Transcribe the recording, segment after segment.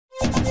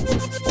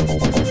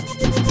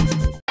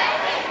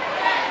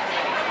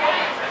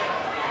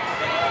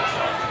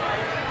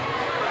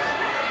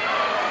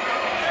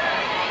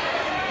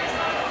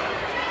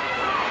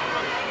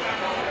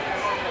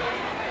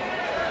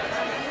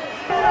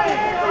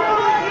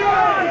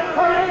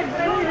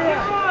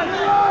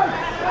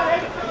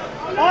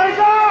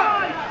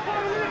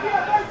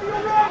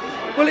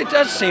Well, it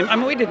does seem, I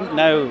mean, we didn't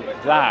know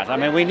that. I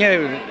mean, we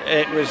knew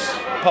it was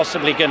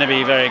possibly going to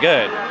be very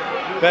good.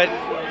 But,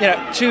 you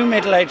know, two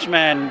middle-aged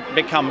men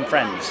become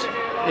friends.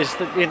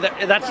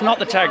 That's not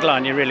the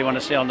tagline you really want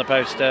to see on the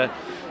poster.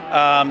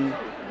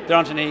 There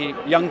aren't any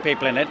young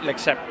people in it,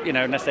 except, you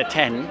know, unless they're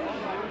 10.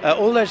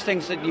 All those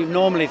things that you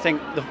normally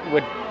think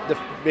would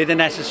be the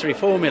necessary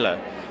formula.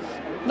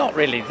 Not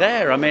really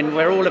there. I mean,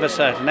 we're all of a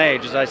certain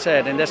age, as I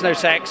said, and there's no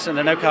sex and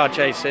there are no car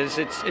chases.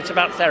 It's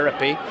about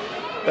therapy.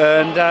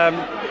 And,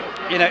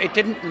 you know, it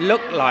didn't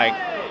look like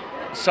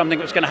something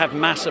that was going to have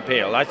mass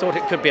appeal. I thought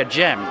it could be a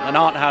gem, an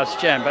art house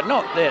gem, but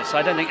not this.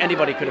 I don't think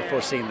anybody could have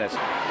foreseen this.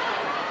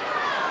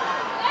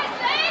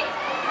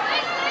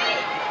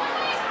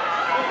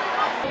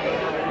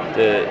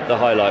 The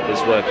highlight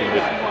was working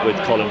with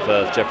Colin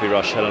Firth, Geoffrey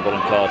Rush, Helen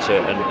Bonham Carter,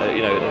 and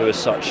you know, who are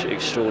such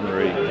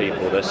extraordinary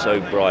people. They're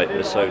so bright,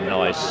 they're so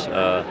nice.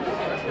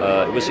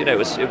 It was, you know,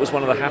 it was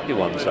one of the happy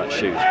ones, that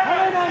shoot.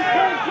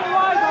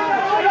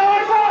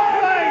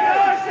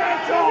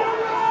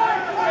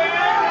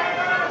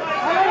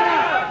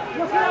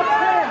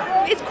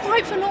 It's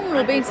quite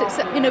phenomenal being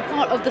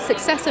part of the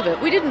success of it.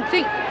 We didn't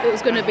think it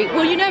was going to be.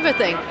 Well, you never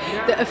think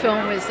that a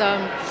film is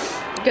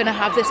going to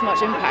have this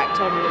much impact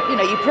on, you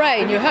know, you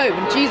pray and you hope,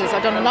 and Jesus,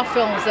 I've done enough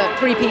films that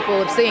 3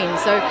 people have seen,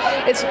 so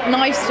it's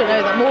nice to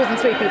know that more than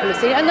 3 people have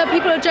seen, and that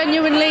people are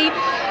genuinely,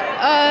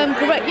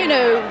 you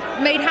know,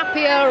 made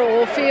happier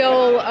or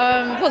feel,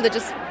 well, they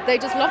just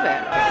love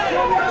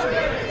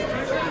it.